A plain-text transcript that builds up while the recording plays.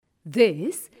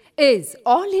This is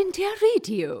All India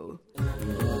Radio.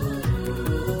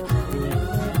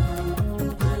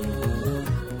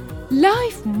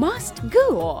 Life must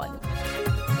go on.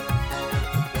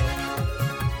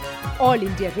 All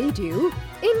India Radio,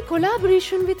 in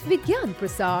collaboration with Vigyan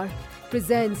Prasar,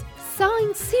 presents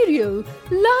science serial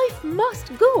Life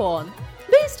Must Go On,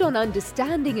 based on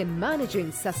understanding and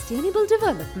managing sustainable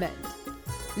development.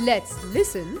 Let's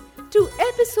listen to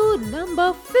episode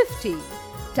number 50,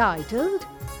 titled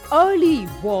Early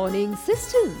Warning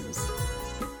Systems.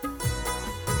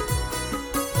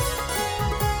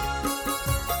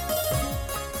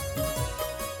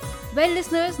 Well,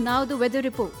 listeners, now the weather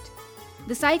report.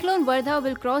 The cyclone Vardha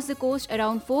will cross the coast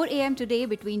around 4 am today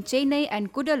between Chennai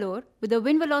and Cuddalore with a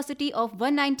wind velocity of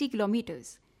 190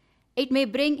 kilometers. It may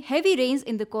bring heavy rains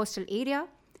in the coastal area.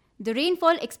 The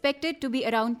rainfall expected to be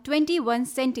around 21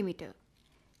 centimeter.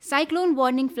 Cyclone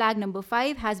warning flag number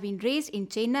 5 has been raised in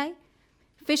Chennai.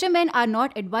 Fishermen are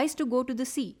not advised to go to the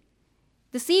sea.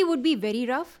 The sea would be very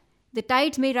rough. The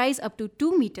tides may rise up to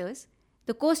 2 meters.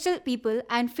 The coastal people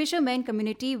and fishermen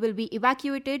community will be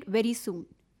evacuated very soon.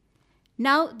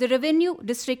 Now, the Revenue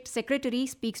District Secretary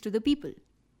speaks to the people.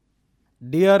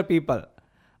 Dear people,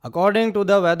 according to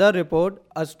the weather report,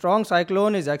 a strong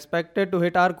cyclone is expected to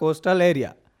hit our coastal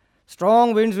area.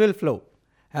 Strong winds will flow.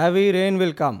 Heavy rain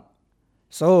will come.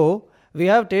 So, we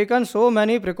have taken so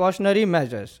many precautionary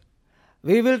measures.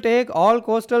 We will take all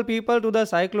coastal people to the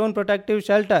cyclone protective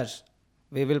shelters.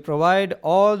 We will provide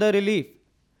all the relief.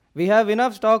 We have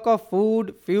enough stock of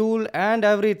food, fuel and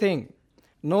everything.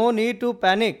 No need to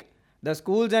panic. The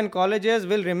schools and colleges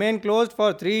will remain closed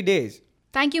for 3 days.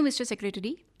 Thank you, Mr.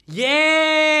 Secretary.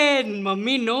 Yay!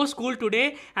 Mummy, no school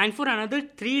today and for another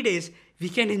 3 days. We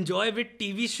can enjoy with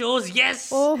TV shows, yes!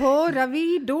 Oh,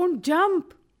 Ravi, don't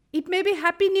jump. It may be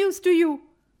happy news to you,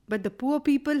 but the poor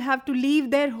people have to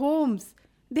leave their homes.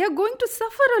 They are going to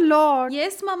suffer a lot.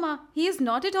 Yes, Mama. He is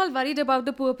not at all worried about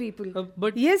the poor people.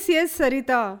 But Yes,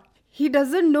 Sarita. He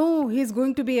doesn't know he is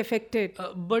going to be affected.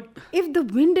 but If the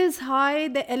wind is high,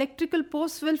 the electrical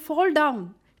posts will fall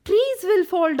down. Trees will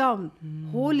fall down.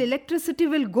 Whole electricity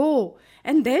will go.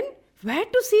 And then, where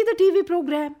to see the TV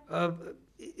program?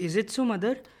 is it so,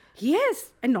 Mother?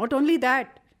 Yes, and not only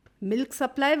that. Milk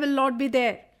supply will not be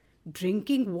there.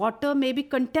 Drinking water may be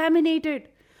contaminated.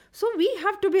 So we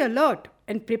have to be alert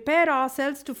and prepare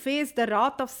ourselves to face the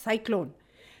wrath of cyclone.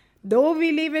 Though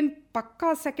we live in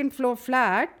Pakka second floor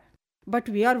flat, but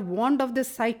we are warned of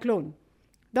this cyclone.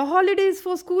 The holidays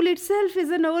for school itself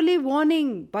is an early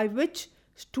warning by which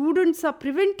students are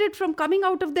prevented from coming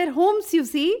out of their homes, you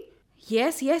see.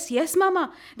 Yes,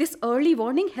 Mama. This early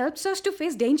warning helps us to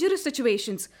face dangerous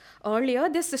situations. Earlier,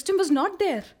 this system was not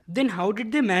there. Then how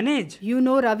did they manage? You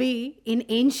know, Ravi, in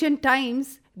ancient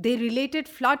times, they related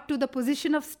flood to the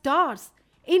position of stars.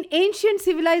 In ancient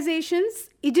civilizations,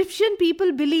 Egyptian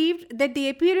people believed that the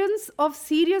appearance of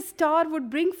Sirius star would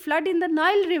bring flood in the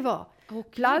Nile River. Okay.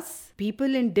 Plus,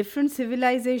 people in different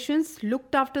civilizations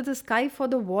looked after the sky for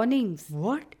the warnings.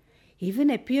 What? Even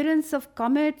appearance of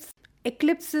comets,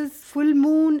 eclipses, full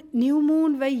moon, new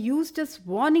moon were used as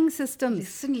warning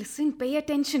systems. Listen, pay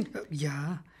attention.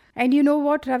 Yeah. And you know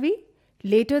what, Ravi?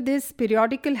 Later, these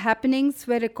periodical happenings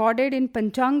were recorded in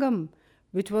Panchangam,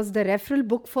 which was the referral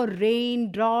book for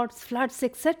rain, droughts, floods,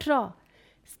 etc.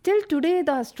 Still today,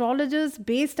 the astrologers,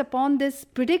 based upon this,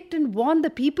 predict and warn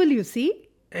the people, you see.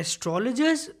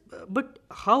 Astrologers? But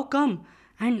how come?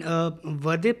 And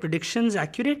were their predictions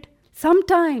accurate?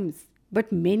 Sometimes,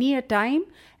 but many a time,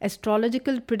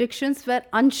 astrological predictions were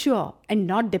unsure and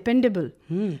not dependable.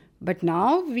 But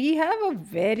now we have a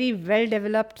very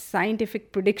well-developed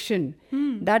scientific prediction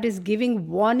that is giving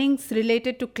warnings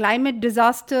related to climate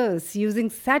disasters using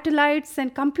satellites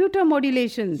and computer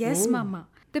modulations. Yes, Mama.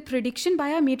 The prediction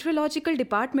by our meteorological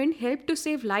department helped to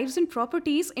save lives and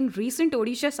properties in recent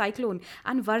Odisha cyclone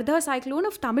and Vardha cyclone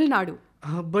of Tamil Nadu.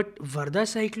 But Vardha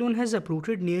cyclone has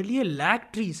uprooted nearly 1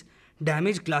 lakh trees,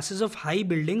 damaged glasses of high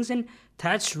buildings and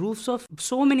thatched roofs of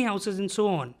so many houses and so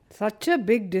on. Such a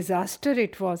big disaster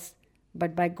it was.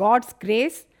 But by God's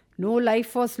grace, no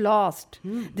life was lost.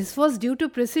 This was due to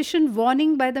precision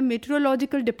warning by the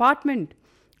meteorological department.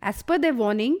 As per their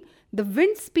warning, the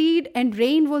wind speed and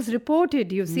rain was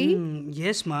reported, you see.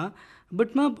 Yes, Ma.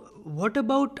 But Ma, what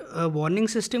about a warning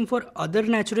system for other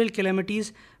natural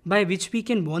calamities by which we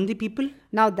can warn the people?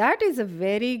 Now that is a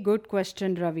very good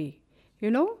question, Ravi.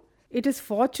 You know, it is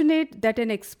fortunate that an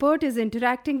expert is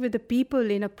interacting with the people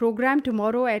in a program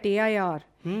tomorrow at AIR.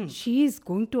 She is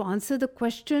going to answer the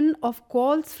question of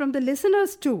calls from the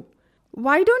listeners too.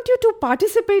 Why don't you two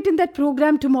participate in that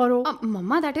program tomorrow?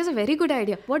 Mama, that is a very good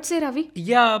idea. What say, Ravi?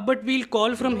 Yeah, but we'll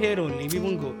call from here only. We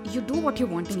won't go. You do what you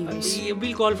want anyways.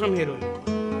 We'll call from here only.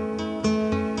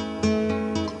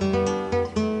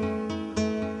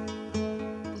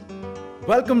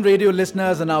 Welcome, radio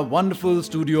listeners and our wonderful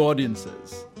studio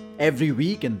audiences. Every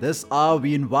week in this hour,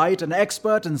 we invite an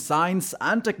expert in science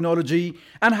and technology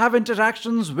and have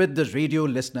interactions with the radio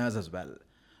listeners as well.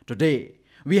 Today,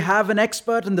 we have an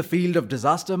expert in the field of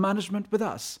disaster management with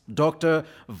us, Dr.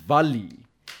 Valli.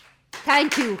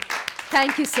 Thank you.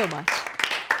 Thank you so much.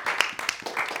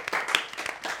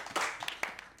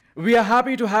 We are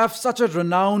happy to have such a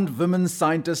renowned women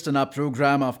scientist in our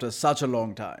program after such a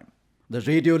long time. The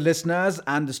radio listeners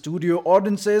and the studio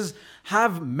audiences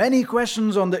have many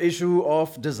questions on the issue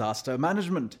of disaster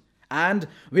management. And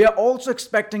we are also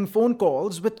expecting phone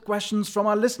calls with questions from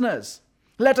our listeners.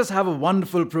 Let us have a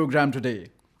wonderful program today.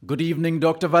 Good evening,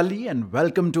 Dr. Valli, and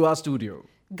welcome to our studio.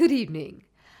 Good evening.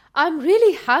 I'm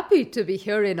really happy to be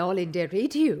here in All India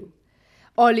Radio.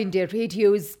 All India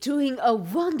Radio is doing a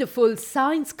wonderful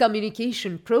science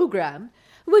communication program,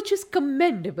 which is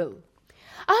commendable.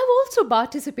 I've also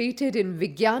participated in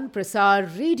Vigyan Prasar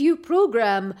radio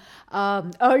program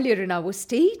earlier in our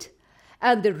state,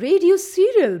 and the radio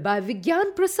serial by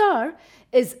Vigyan Prasar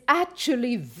is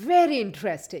actually very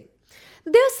interesting.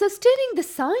 They're sustaining the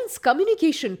science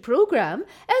communication program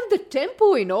and the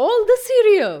tempo in all the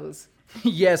serials.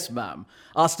 Yes, ma'am.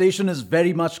 Our station is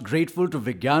very much grateful to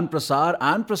Vigyan Prasar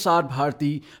and Prasar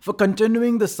Bharati for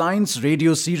continuing the science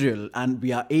radio serial, and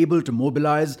we are able to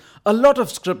mobilize a lot of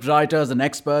script writers and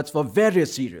experts for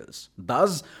various serials.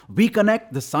 Thus, we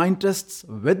connect the scientists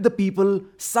with the people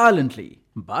silently,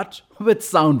 but with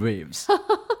sound waves.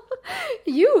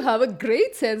 You have a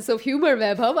great sense of humor,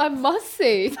 Vaibhav, I must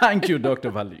say. Thank you, Dr.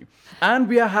 Valli. And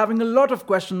we are having a lot of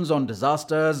questions on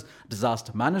disasters,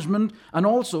 disaster management, and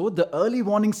also the early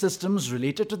warning systems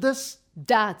related to this.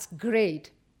 That's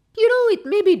great. You know, it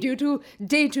may be due to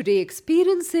day-to-day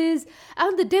experiences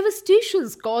and the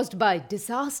devastations caused by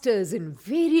disasters in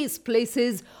various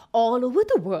places all over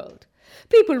the world.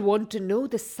 People want to know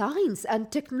the science and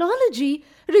technology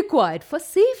required for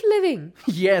safe living.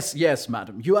 Yes,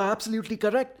 madam. You are absolutely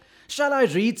correct. Shall I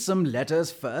read some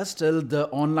letters first till the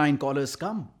online callers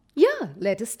come? Yeah,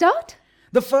 let us start.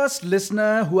 The first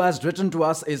listener who has written to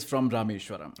us is from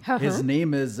Rameshwaram. His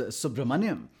name is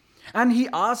Subramaniam. And he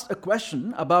asked a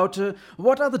question about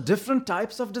what are the different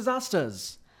types of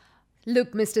disasters?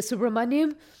 Look, Mr.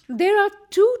 Subramaniam, there are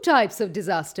two types of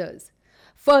disasters.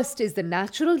 First is the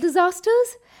natural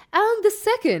disasters, and the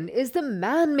second is the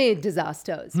man-made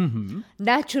disasters.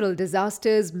 Natural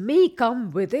disasters may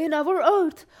come within our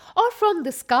Earth or from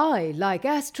the sky like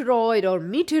asteroid or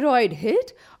meteoroid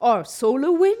hit or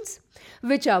solar winds,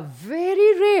 which are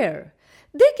very rare.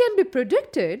 They can be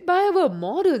predicted by our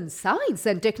modern science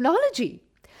and technology.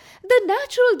 The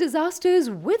natural disasters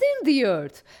within the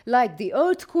Earth, like the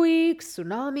earthquakes,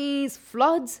 tsunamis,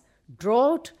 floods,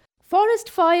 drought, forest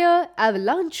fire,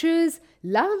 avalanches,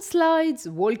 landslides,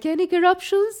 volcanic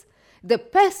eruptions, the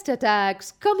pest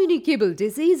attacks, communicable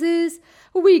diseases,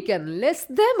 we can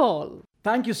list them all.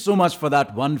 Thank you so much for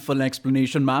that wonderful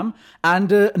explanation, ma'am.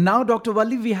 And now, Dr.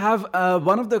 Valli, we have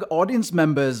one of the audience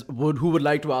members who would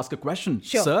like to ask a question.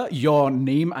 Sure. Sir, your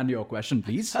name and your question,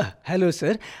 please. Hello,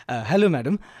 sir. Hello,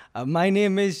 madam. My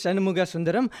name is Shanmuga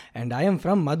Sundaram and I am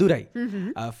from Madurai.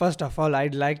 First of all,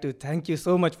 I'd like to thank you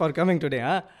so much for coming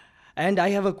today. And I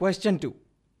have a question too.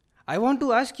 I want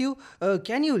to ask you,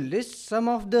 can you list some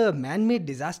of the man-made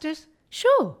disasters?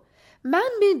 Sure.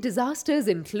 Man-made disasters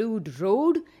include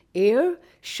road, air,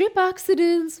 ship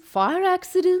accidents, fire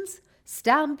accidents,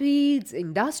 stampedes,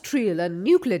 industrial and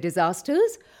nuclear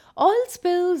disasters, oil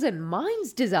spills and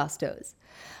mines disasters.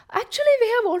 Actually, we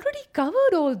have already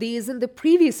covered all these in the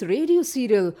previous radio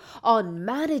serial on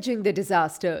managing the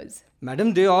disasters.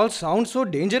 Madam, they all sound so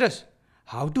dangerous.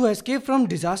 How to escape from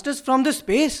disasters from the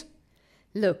space?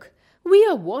 Look, we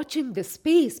are watching the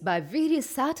space by various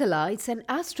satellites and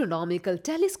astronomical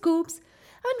telescopes,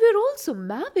 and we're also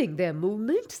mapping their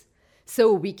movements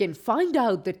so we can find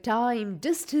out the time,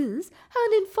 distance,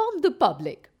 and inform the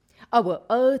public. Our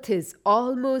Earth is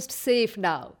almost safe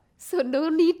now, so no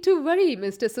need to worry,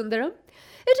 Mr. Sundaram.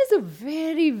 It is a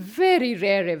very, very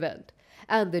rare event,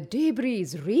 and the debris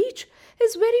reach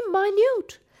is very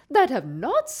minute. That have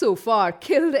not so far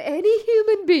killed any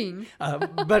human being.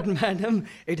 But madam,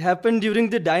 it happened during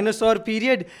the dinosaur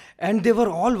period and they were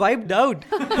all wiped out.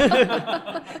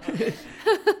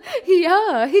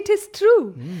 Yeah, it is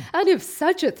true. And if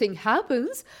such a thing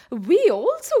happens, we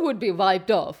also would be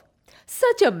wiped off.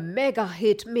 Such a mega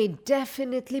hit may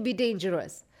definitely be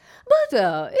dangerous.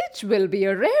 but it will be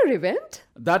a rare event.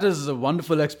 That is a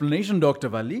wonderful explanation, Dr.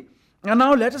 Valli. And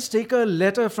now let us take a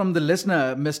letter from the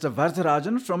listener, Mr.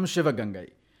 Vardharajan from Shivagangai.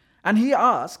 And he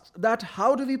asks that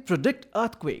how do we predict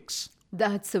earthquakes?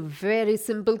 That's a very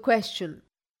simple question.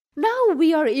 Now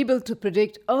we are able to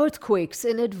predict earthquakes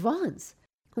in advance.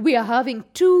 We are having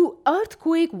 2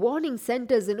 earthquake warning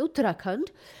centers in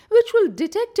Uttarakhand which will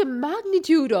detect a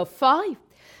magnitude of 5.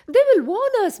 They will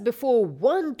warn us before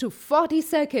 1 to 40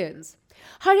 seconds.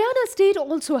 Haryana state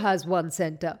also has one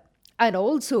center. And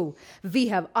also, we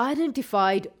have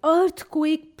identified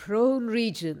earthquake-prone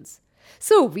regions.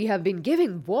 So we have been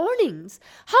giving warnings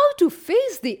how to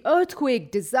face the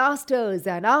earthquake disasters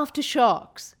and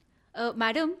aftershocks.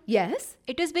 Madam, Yes?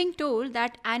 it is being told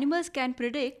that animals can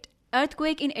predict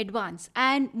earthquake in advance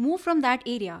and move from that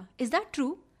area. Is that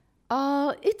true?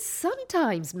 It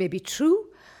sometimes may be true,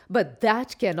 but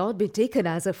that cannot be taken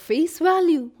as a face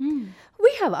value.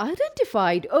 We have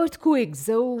identified earthquake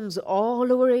zones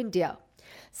all over India.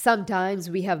 Sometimes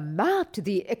we have mapped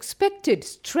the expected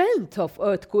strength of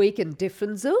earthquake in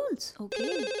different zones.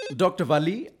 Okay. Dr.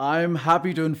 Valli, I am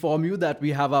happy to inform you that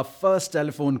we have our first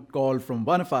telephone call from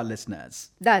one of our listeners.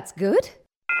 That's good.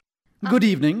 Good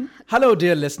evening. Hello,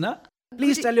 dear listener.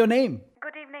 Please tell your name.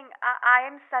 Good evening. I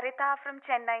am Sarita from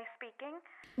Chennai speaking.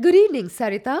 Good evening,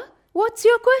 Sarita. What's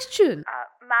your question?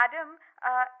 Madam,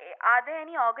 are there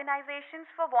any organizations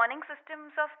for warning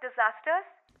systems of disasters?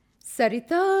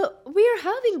 Sarita, we are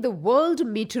having the World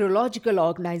Meteorological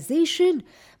Organization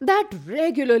that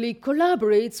regularly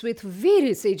collaborates with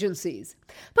various agencies,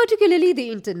 particularly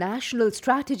the International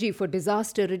Strategy for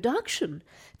Disaster Reduction,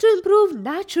 to improve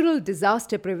natural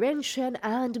disaster prevention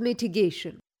and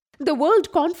mitigation. The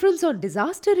World Conference on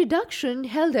Disaster Reduction,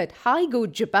 held at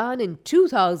Hyogo, Japan in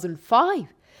 2005,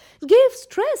 gave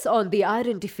stress on the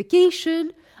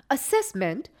identification,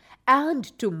 assessment,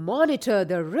 and to monitor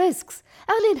the risks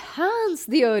and enhance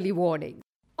the early warning.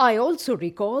 I also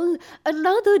recall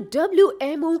another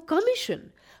WMO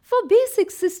commission for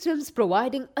basic systems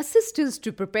providing assistance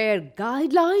to prepare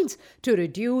guidelines to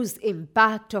reduce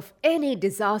impact of any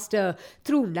disaster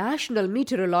through national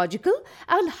meteorological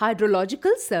and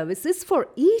hydrological services for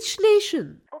each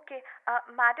nation. Okay.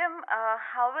 Madam,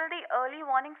 how will the early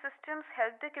warning systems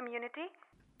help the community?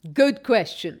 Good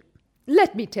question.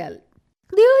 Let me tell.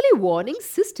 The early warning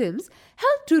systems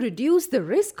help to reduce the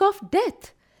risk of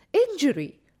death,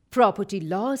 injury, property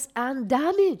loss, and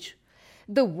damage.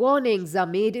 The warnings are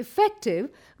made effective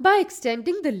by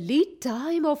extending the lead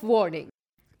time of warning,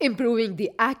 improving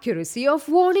the accuracy of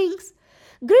warnings,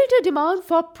 greater demand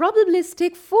for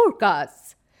probabilistic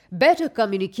forecasts, better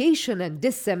communication and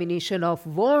dissemination of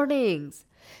warnings,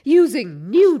 using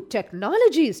new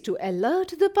technologies to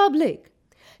alert the public,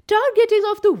 targeting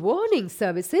of the warning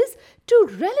services to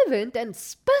relevant and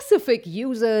specific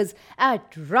users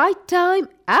at right time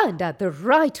and at the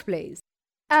right place.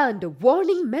 And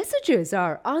warning messages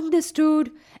are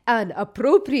understood and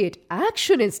appropriate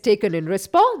action is taken in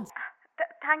response.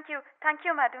 Thank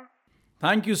you, madam.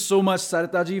 Thank you so much,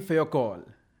 Saritaji, for your call.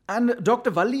 And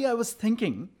Dr. Valli, I was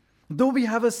thinking, though we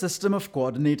have a system of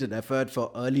coordinated effort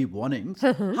for early warnings,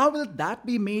 how will that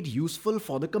be made useful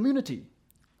for the community?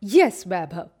 Yes,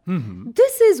 Vaibhav.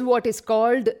 This is what is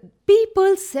called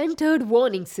people-centered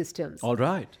warning systems. All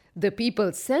right. The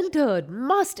people-centered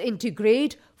must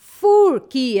integrate 4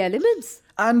 key elements.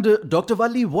 And Dr.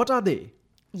 Valli, what are they?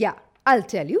 Yeah, I'll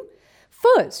tell you.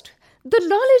 First, the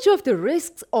knowledge of the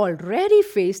risks already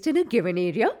faced in a given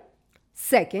area.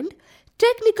 Second,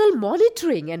 technical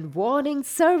monitoring and warning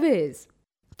surveys.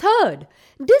 Third,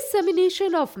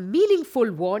 dissemination of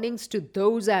meaningful warnings to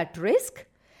those at risk.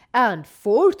 And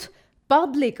fourth,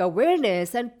 public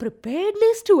awareness and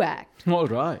preparedness to act. All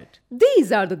right.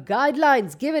 These are the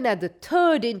guidelines given at the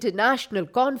 3rd International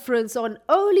Conference on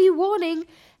Early Warning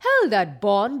held at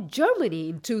Bonn, Germany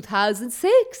in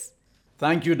 2006.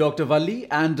 Thank you, Dr. Valli.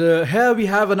 And here we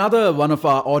have another one of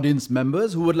our audience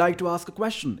members who would like to ask a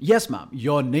question. Yes, ma'am.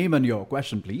 Your name and your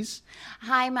question, please.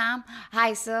 Hi, ma'am.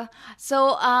 Hi, sir.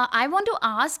 So, I want to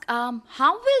ask,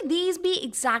 how will these be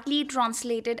exactly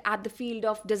translated at the field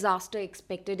of disaster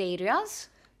expected areas?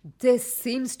 This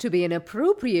seems to be an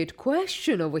appropriate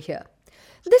question over here.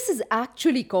 This is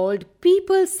actually called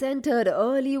people-centered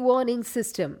early warning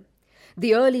system.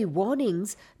 The early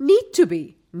warnings need to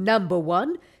be, number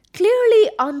 1, clearly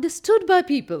understood by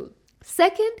people.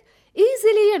 Second,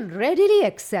 easily and readily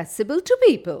accessible to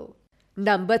people.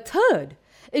 Number 3,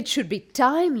 it should be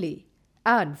timely.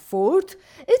 And fourth,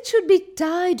 it should be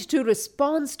tied to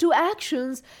response to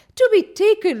actions to be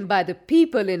taken by the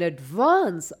people in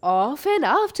advance of and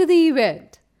after the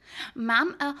event.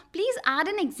 Ma'am, please add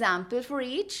an example for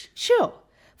each. Sure.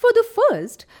 For the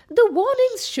first, the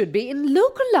warnings should be in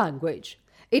local language.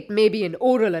 It may be an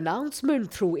oral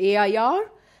announcement through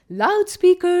AIR,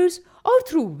 loudspeakers, or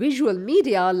through visual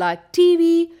media like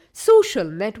TV, social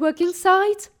networking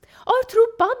sites, or through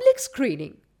public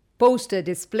screening, poster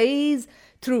displays,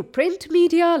 through print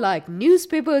media like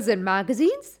newspapers and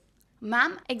magazines.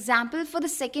 Ma'am, example for the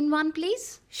second one,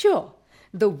 please. Sure,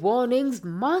 the warnings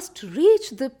must reach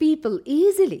the people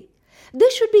easily. They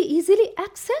should be easily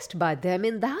accessed by them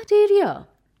in that area.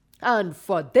 And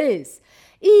for this,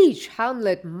 each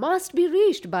hamlet must be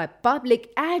reached by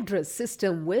public address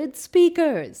system with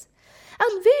speakers.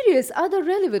 And various other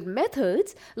relevant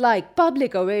methods like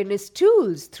public awareness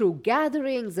tools through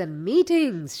gatherings and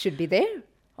meetings should be there.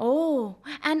 Oh,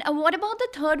 and what about the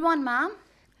third one, ma'am?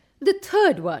 The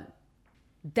third one,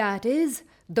 that is,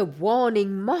 the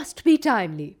warning must be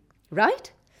timely,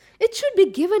 right? It should be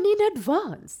given in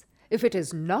advance. If it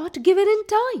is not given in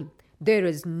time, there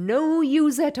is no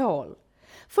use at all.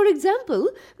 For example,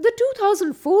 the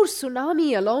 2004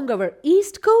 tsunami along our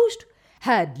east coast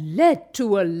had led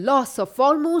to a loss of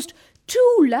almost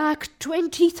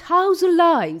 220,000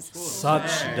 lives.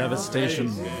 Such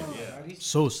devastation.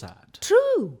 So sad.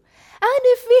 True. And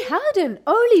if we had an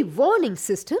early warning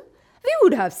system, we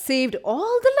would have saved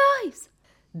all the lives.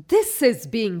 This is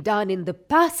being done in the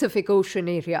Pacific Ocean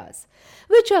areas,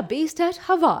 which are based at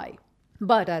Hawaii.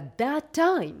 But at that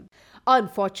time,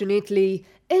 unfortunately,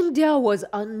 India was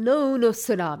unknown of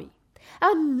tsunami,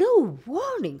 and no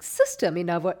warning system in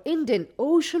our Indian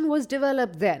Ocean was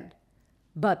developed then.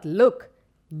 But look,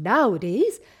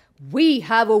 nowadays, we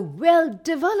have a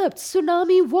well-developed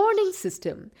tsunami warning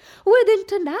system with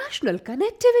international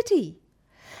connectivity.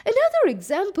 Another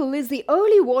example is the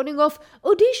early warning of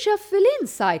Odisha fill-in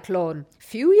cyclone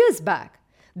few years back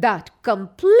that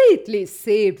completely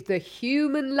saved the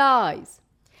human lives.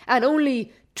 And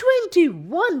only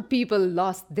 21 people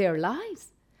lost their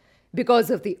lives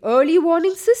because of the early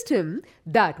warning system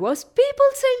that was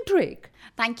people-centric.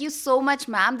 Thank you so much,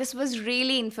 ma'am. This was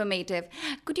really informative.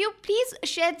 Could you please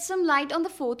shed some light on the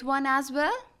fourth one as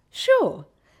well? Sure.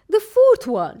 The fourth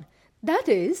one, that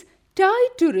is,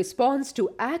 tied to response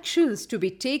to actions to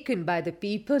be taken by the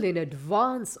people in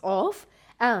advance of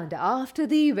and after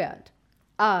the event.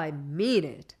 I mean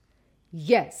it.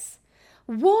 Yes,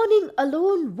 warning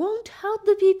alone won't help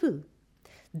the people.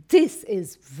 This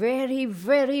is very,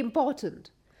 very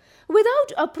important.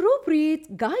 Without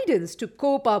appropriate guidance to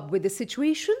cope up with the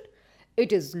situation,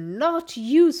 it is not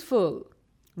useful.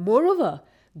 Moreover,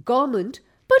 government,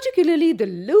 particularly the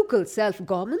local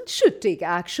self-government, should take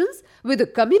actions with the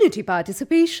community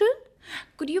participation.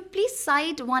 Could you please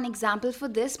cite one example for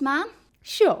this, ma'am?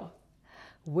 Sure,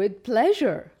 with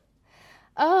pleasure.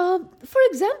 For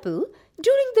example,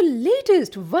 during the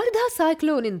latest Vardha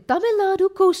cyclone in Tamil Nadu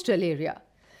coastal area,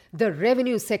 the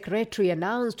Revenue Secretary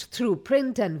announced through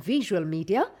print and visual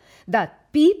media that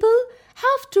people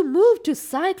have to move to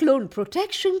cyclone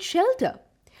protection shelter.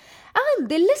 And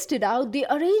they listed out the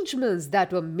arrangements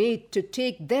that were made to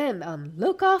take them and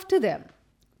look after them.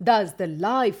 Thus, the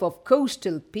life of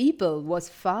coastal people was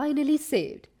finally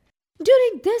saved.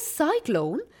 During this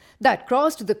cyclone that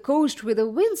crossed the coast with a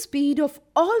wind speed of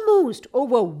almost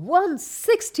over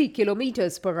 160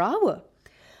 kilometers per hour,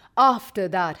 after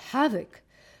that havoc,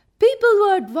 people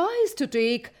were advised to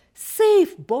take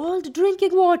safe boiled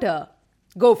drinking water,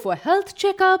 go for health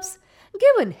checkups,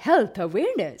 given health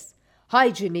awareness,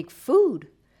 hygienic food.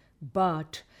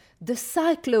 But the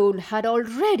cyclone had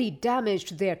already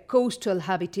damaged their coastal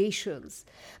habitations,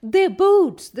 their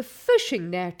boats, the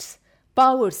fishing nets,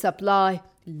 power supply,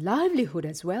 livelihood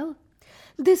as well.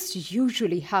 This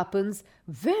usually happens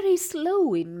very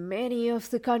slow in many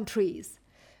of the countries.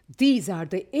 These are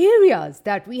the areas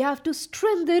that we have to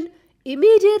strengthen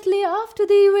immediately after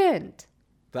the event.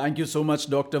 Thank you so much,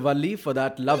 Dr. Valli, for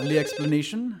that lovely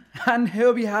explanation. And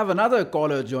here we have another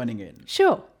caller joining in.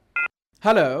 Sure.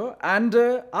 Hello, and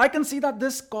I can see that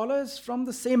this caller is from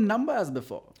the same number as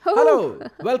before. Oh. Hello,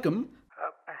 welcome.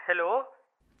 Hello?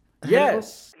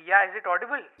 Yes. Yeah, is it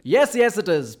audible? Yes, it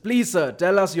is. Please, sir,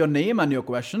 tell us your name and your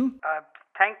question.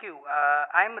 Thank you.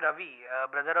 I'm Ravi,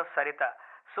 brother of Sarita.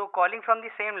 So, calling from the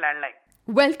same landline.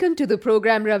 Welcome to the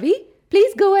program, Ravi.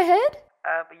 Please go ahead.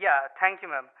 Yeah, thank you,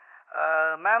 ma'am.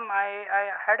 Ma'am, I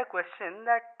had a question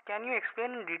that can you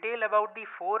explain in detail about the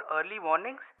 4 early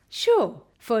warnings? Sure.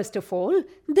 First of all,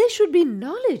 there should be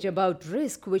knowledge about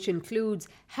risk, which includes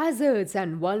hazards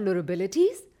and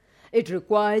vulnerabilities. It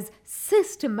requires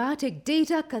systematic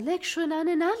data collection and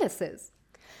analysis.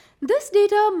 This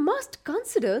data must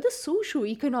consider the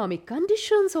socio-economic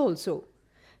conditions also.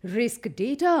 Risk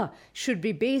data should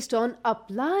be based on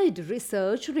applied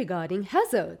research regarding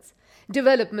hazards,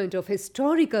 development of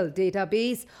historical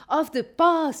database of the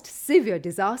past severe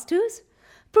disasters,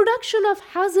 production of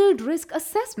hazard risk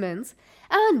assessments,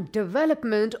 and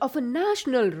development of a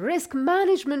national risk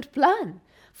management plan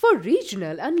for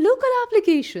regional and local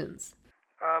applications.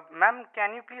 Ma'am,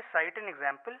 can you please cite an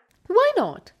example? Why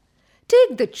not?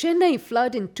 Take the Chennai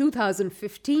flood in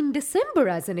 2015 December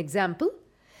as an example.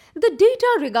 The data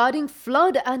regarding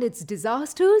flood and its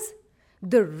disasters,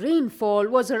 the rainfall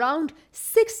was around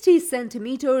 60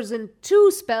 centimeters in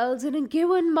 2 spells in a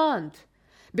given month.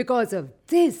 Because of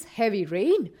this heavy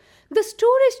rain, the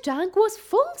storage tank was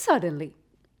full suddenly.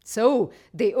 So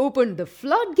they opened the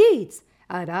floodgates,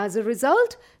 and as a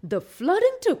result, the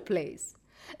flooding took place.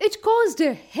 It caused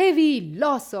a heavy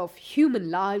loss of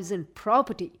human lives and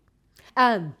property.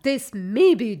 And this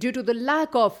may be due to the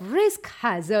lack of risk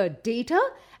hazard data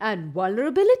and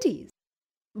vulnerabilities.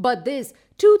 But this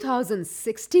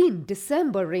 2016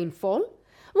 December rainfall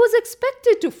was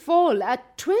expected to fall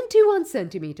at 21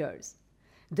 centimeters.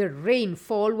 The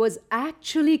rainfall was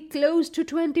actually close to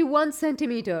 21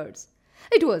 centimeters.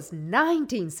 It was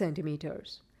 19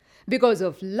 centimeters. Because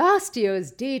of last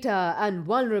year's data and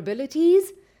vulnerabilities,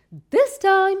 this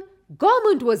time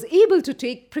government was able to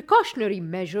take precautionary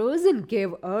measures and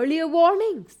give earlier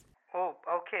warnings. Oh,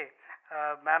 okay.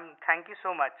 Ma'am, thank you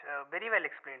so much. Very well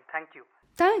explained. Thank you.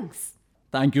 Thanks.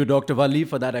 Thank you, Dr. Valli,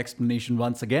 for that explanation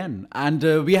once again.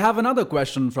 And we have another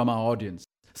question from our audience.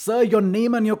 Sir, your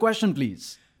name and your question,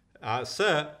 please.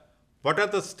 Sir, what are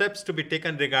the steps to be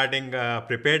taken regarding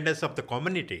preparedness of the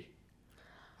community?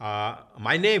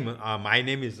 My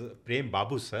name is Prem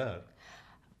Babu, sir.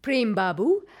 Prem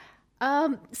Babu,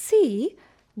 see,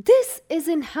 this is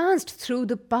enhanced through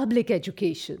the public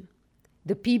education.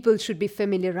 The people should be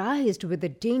familiarized with the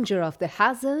danger of the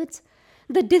hazards,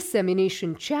 the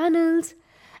dissemination channels,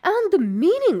 and the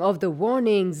meaning of the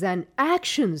warnings and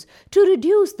actions to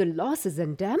reduce the losses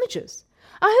and damages.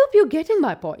 I hope you're getting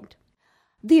my point.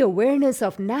 The awareness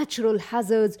of natural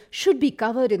hazards should be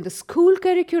covered in the school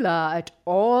curricula at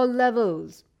all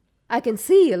levels. I can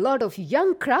see a lot of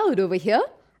young crowd over here.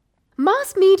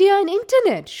 Mass media and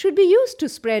internet should be used to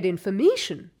spread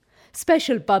information.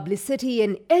 Special publicity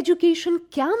and education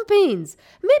campaigns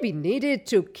may be needed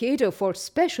to cater for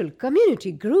special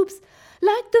community groups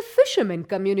like the fishermen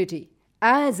community,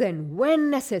 as and when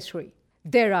necessary.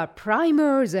 There are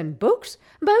primers and books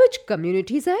by which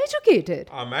communities are educated.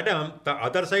 Madam, the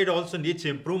other side also needs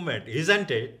improvement,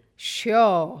 isn't it?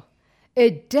 Sure,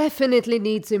 it definitely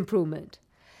needs improvement.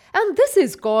 And this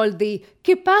is called the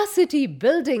capacity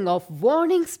building of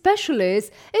warning specialists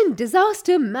in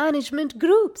disaster management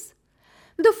groups.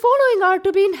 The following are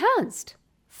to be enhanced.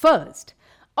 First,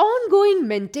 ongoing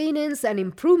maintenance and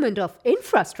improvement of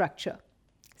infrastructure.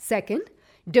 Second,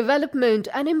 development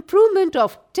and improvement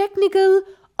of technical,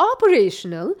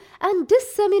 operational, and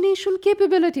dissemination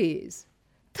capabilities.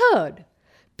 Third,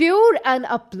 pure and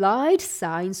applied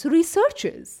science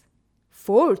researches.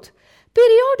 Fourth,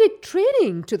 periodic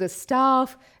training to the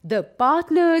staff, the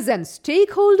partners and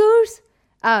stakeholders.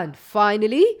 And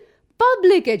finally,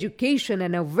 public education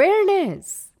and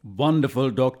awareness. Wonderful,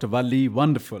 Dr. Valli,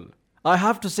 wonderful. I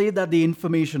have to say that the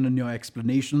information in your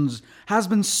explanations has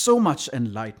been so much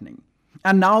enlightening.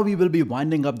 And now we will be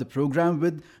winding up the program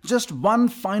with just one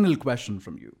final question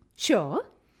from you. Sure.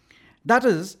 That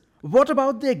is, what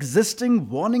about the existing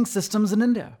warning systems in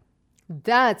India?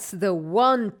 That's the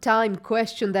one-time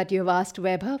question that you've asked,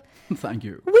 Vaibhav. Thank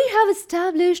you. We have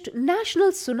established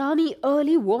National Tsunami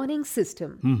Early Warning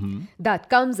System that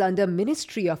comes under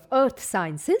Ministry of Earth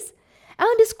Sciences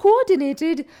and is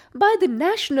coordinated by the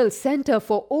National Center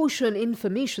for Ocean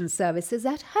Information Services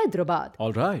at Hyderabad.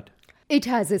 All right. It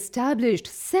has established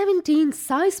 17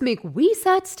 seismic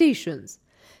VSAT stations,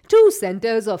 2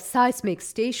 centers of seismic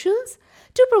stations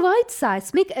to provide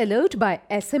seismic alert by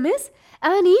SMS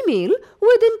and email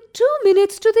within 2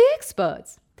 minutes to the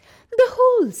experts. The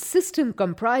whole system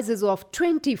comprises of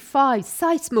 25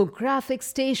 seismographic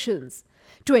stations,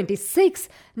 26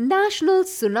 national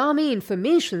tsunami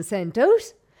information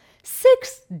centers,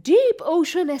 6 deep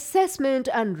ocean assessment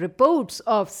and reports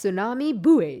of tsunami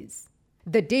buoys.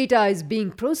 The data is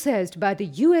being processed by the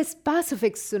US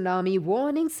Pacific Tsunami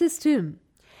Warning System.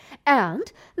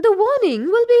 And the warning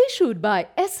will be issued by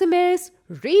SMS,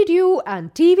 radio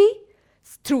and TV,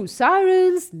 through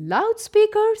sirens,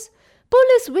 loudspeakers,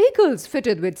 police vehicles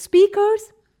fitted with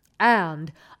speakers,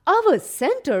 and our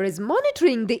center is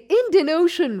monitoring the Indian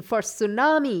Ocean for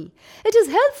tsunami. It is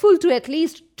helpful to at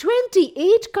least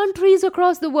 28 countries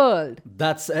across the world.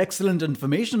 That's excellent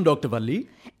information, Dr. Valli.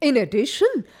 In addition,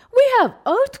 we have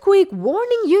earthquake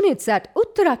warning units at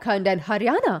Uttarakhand and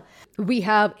Haryana. We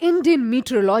have Indian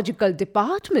Meteorological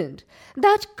Department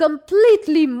that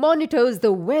completely monitors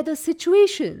the weather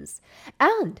situations.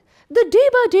 And the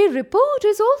day-by-day report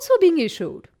is also being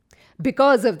issued.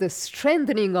 Because of the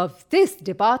strengthening of this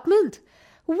department,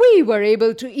 we were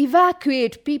able to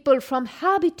evacuate people from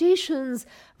habitations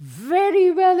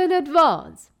very well in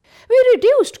advance. We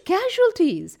reduced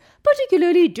casualties,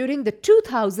 particularly during the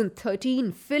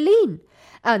 2013 Feline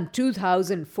and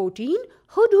 2014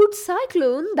 Hudhud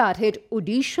cyclone that hit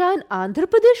Odisha and Andhra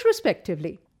Pradesh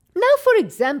respectively. Now, for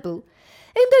example,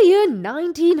 in the year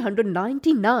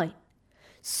 1999,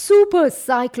 super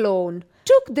cyclone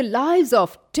took the lives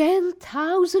of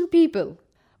 10,000 people.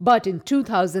 But in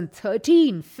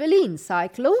 2013 Feline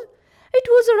cyclone, it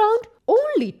was around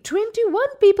only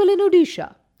 21 people in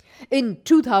Odisha. In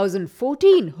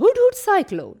 2014 Hudhud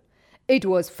cyclone, it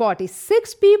was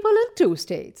 46 people in 2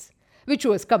 states, which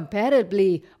was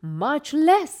comparably much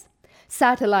less.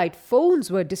 Satellite phones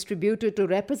were distributed to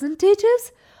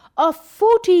representatives of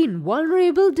 14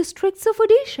 vulnerable districts of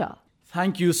Odisha.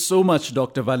 Thank you so much,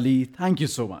 Dr. Valli. Thank you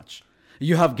so much.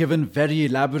 You have given very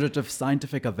elaborative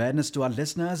scientific awareness to our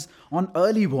listeners on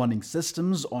early warning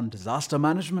systems, on disaster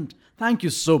management. Thank you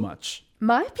so much.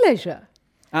 My pleasure.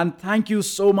 And thank you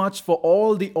so much for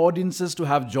all the audiences to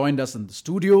have joined us in the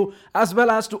studio, as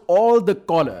well as to all the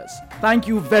callers. Thank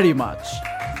you very much.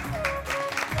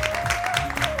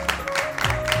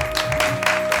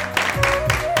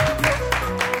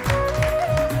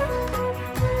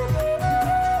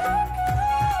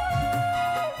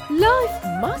 Life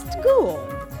must go on.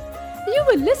 You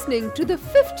were listening to the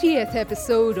 50th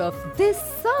episode of this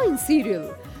science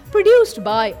serial, produced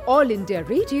by All India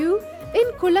Radio in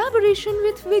collaboration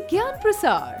with Vigyan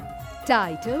Prasar,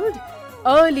 titled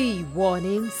Early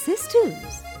Warning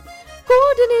Systems.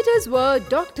 Coordinators were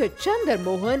Dr. Chandar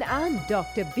Mohan and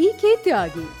Dr. B.K.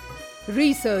 Tyagi.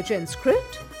 Research and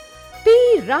script, P.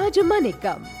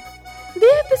 Rajamanikam.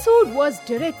 The episode was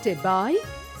directed by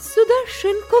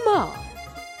Sudarshan Kumar.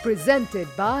 Presented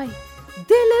by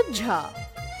Dilip Jha.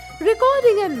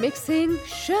 Recording and mixing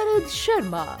Sharad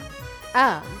Sharma.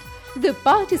 And the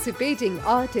participating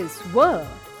artists were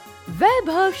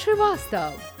Vaibhav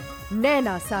Srivastav,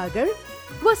 Naina Sagar,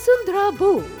 Vasundhara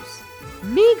Bose,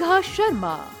 Megha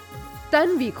Sharma,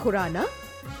 Tanvi Khurana,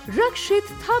 Rakshit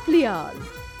Thapliyal,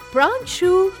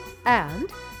 Pranshu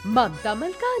and Mamta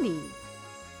Malkani.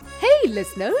 Hey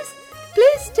listeners,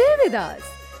 please stay with us.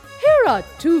 Here are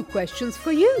 2 questions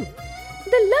for you.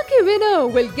 The lucky winner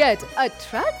will get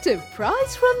attractive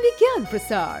prize from Vigyan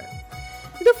Prasar.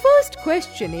 The first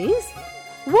question is,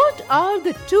 what are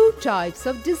the 2 types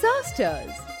of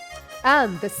disasters?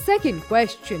 And the second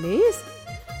question is,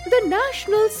 the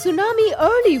National Tsunami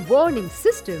Early Warning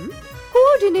System,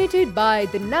 coordinated by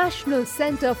the National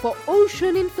Centre for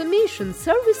Ocean Information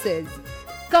Services,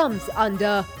 comes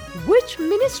under which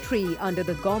ministry under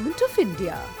the Government of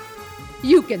India?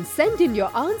 You can send in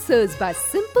your answers by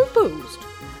simple post.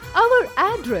 Our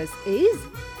address is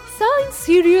Science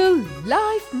Serial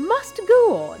Life Must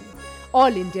Go On,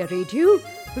 All India Radio,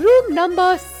 room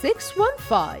number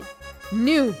 615,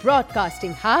 New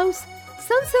Broadcasting House,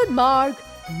 Sansad Marg,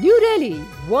 New Delhi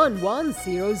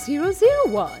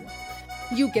 110001.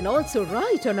 You can also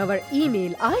write on our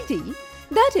email ID,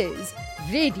 that is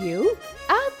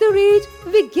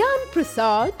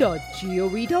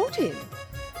radio@vigyanprasar.gov.in.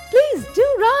 Please do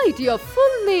write your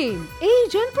full name,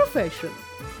 age and profession.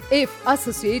 If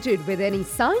associated with any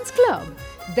science club,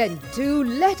 then do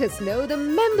let us know the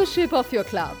membership of your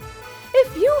club.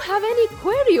 If you have any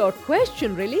query or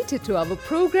question related to our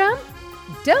program,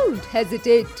 don't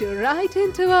hesitate to write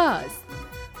into us.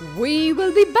 We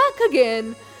will be back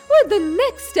again with the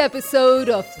next episode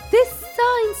of this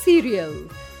science serial.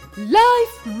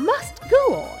 Life must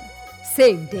go on.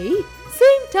 Same day,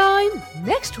 same time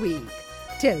next week.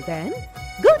 Till then,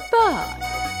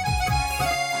 goodbye.